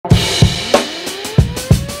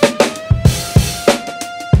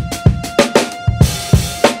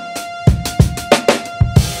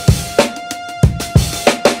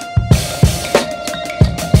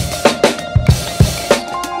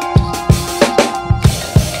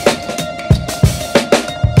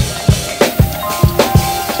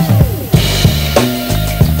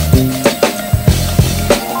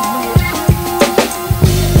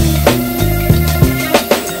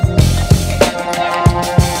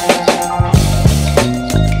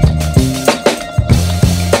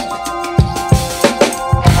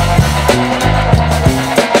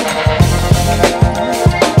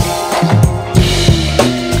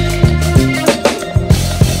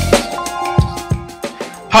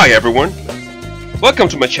Hi everyone, welcome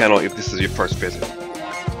to my channel if this is your first visit.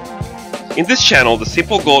 In this channel, the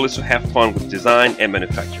simple goal is to have fun with design and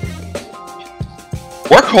manufacturing.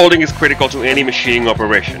 Work holding is critical to any machining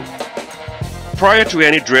operation. Prior to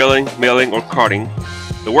any drilling, milling or cutting,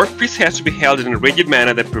 the workpiece has to be held in a rigid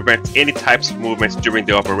manner that prevents any types of movements during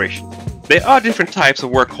the operation. There are different types of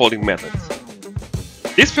work holding methods.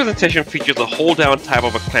 This presentation features a hold down type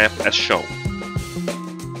of a clamp as shown.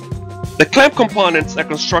 The clamp components are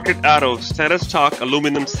constructed out of standard stock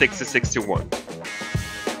aluminum 6061.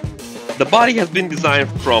 The body has been designed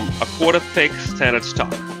from a quarter thick standard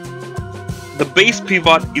stock. The base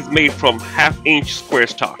pivot is made from half-inch square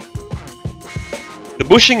stock. The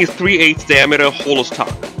bushing is 3/8 diameter hollow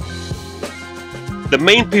stock. The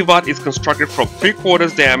main pivot is constructed from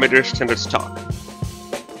 3/4 diameter standard stock.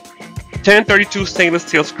 1032 stainless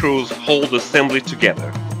steel screws hold the assembly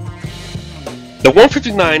together. The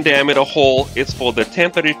 159 diameter hole is for the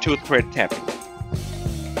 1032 thread tapping.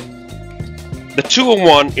 The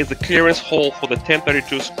 201 is the clearance hole for the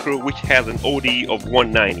 1032 screw, which has an OD of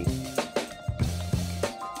 190.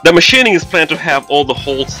 The machining is planned to have all the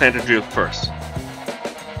holes center drilled first.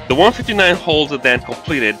 The 159 holes are then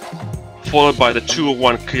completed, followed by the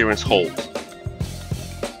 201 clearance holes.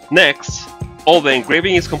 Next, all the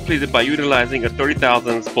engraving is completed by utilizing a 30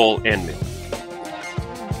 thousandths ball end mill.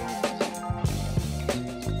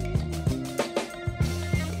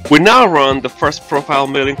 We now run the first profile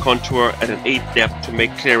milling contour at an 8 depth to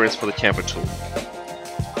make clearance for the chamfer tool.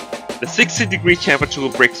 The 60-degree chamfer tool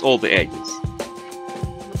breaks all the edges.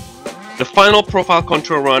 The final profile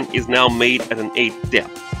contour run is now made at an 8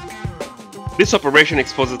 depth. This operation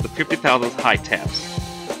exposes the 50 thousandths high tabs.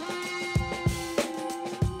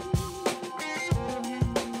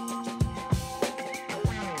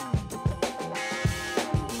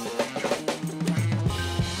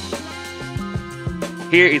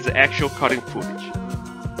 Here is the actual cutting footage.